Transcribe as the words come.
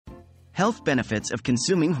Health benefits of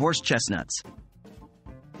consuming horse chestnuts.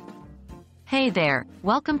 Hey there,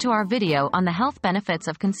 welcome to our video on the health benefits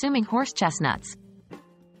of consuming horse chestnuts.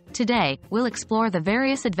 Today, we'll explore the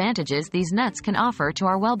various advantages these nuts can offer to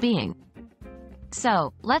our well-being.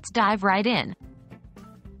 So, let's dive right in.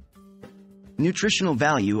 Nutritional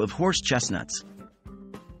value of horse chestnuts.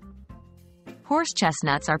 Horse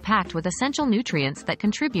chestnuts are packed with essential nutrients that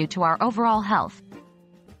contribute to our overall health.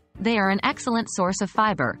 They are an excellent source of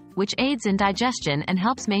fiber, which aids in digestion and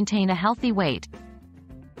helps maintain a healthy weight.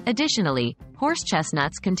 Additionally, horse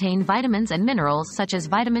chestnuts contain vitamins and minerals such as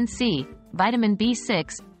vitamin C, vitamin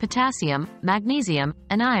B6, potassium, magnesium,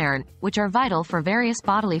 and iron, which are vital for various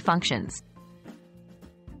bodily functions.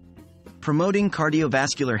 Promoting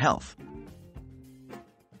cardiovascular health.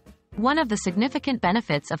 One of the significant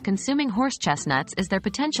benefits of consuming horse chestnuts is their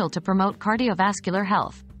potential to promote cardiovascular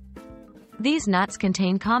health. These nuts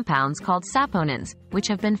contain compounds called saponins, which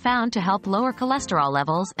have been found to help lower cholesterol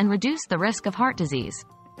levels and reduce the risk of heart disease.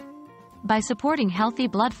 By supporting healthy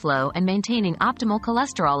blood flow and maintaining optimal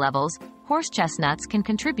cholesterol levels, horse chestnuts can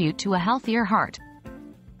contribute to a healthier heart.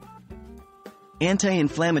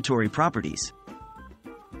 Anti-inflammatory properties.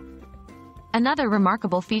 Another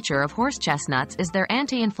remarkable feature of horse chestnuts is their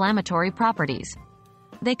anti-inflammatory properties.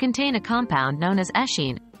 They contain a compound known as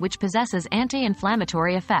eschine, which possesses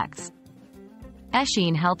anti-inflammatory effects.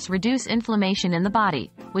 Eschine helps reduce inflammation in the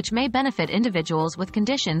body, which may benefit individuals with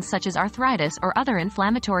conditions such as arthritis or other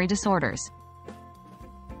inflammatory disorders.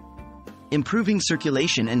 Improving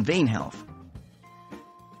circulation and vein health.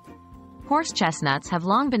 Horse chestnuts have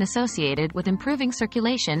long been associated with improving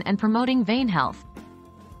circulation and promoting vein health.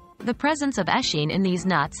 The presence of eschine in these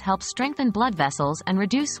nuts helps strengthen blood vessels and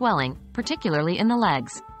reduce swelling, particularly in the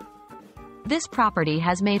legs. This property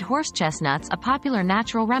has made horse chestnuts a popular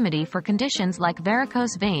natural remedy for conditions like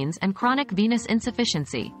varicose veins and chronic venous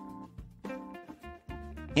insufficiency.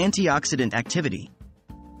 Antioxidant activity.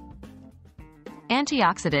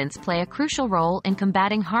 Antioxidants play a crucial role in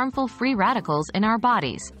combating harmful free radicals in our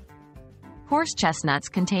bodies. Horse chestnuts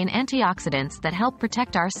contain antioxidants that help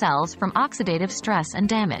protect our cells from oxidative stress and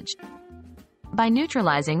damage. By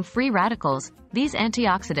neutralizing free radicals, these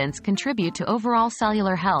antioxidants contribute to overall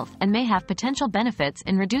cellular health and may have potential benefits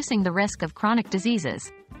in reducing the risk of chronic diseases.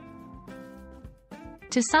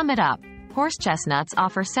 To sum it up, horse chestnuts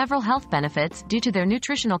offer several health benefits due to their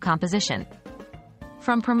nutritional composition.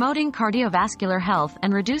 From promoting cardiovascular health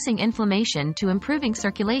and reducing inflammation to improving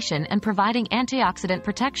circulation and providing antioxidant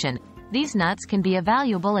protection, these nuts can be a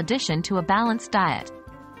valuable addition to a balanced diet.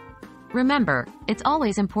 Remember, it's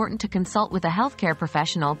always important to consult with a healthcare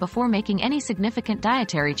professional before making any significant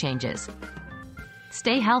dietary changes.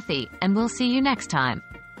 Stay healthy, and we'll see you next time.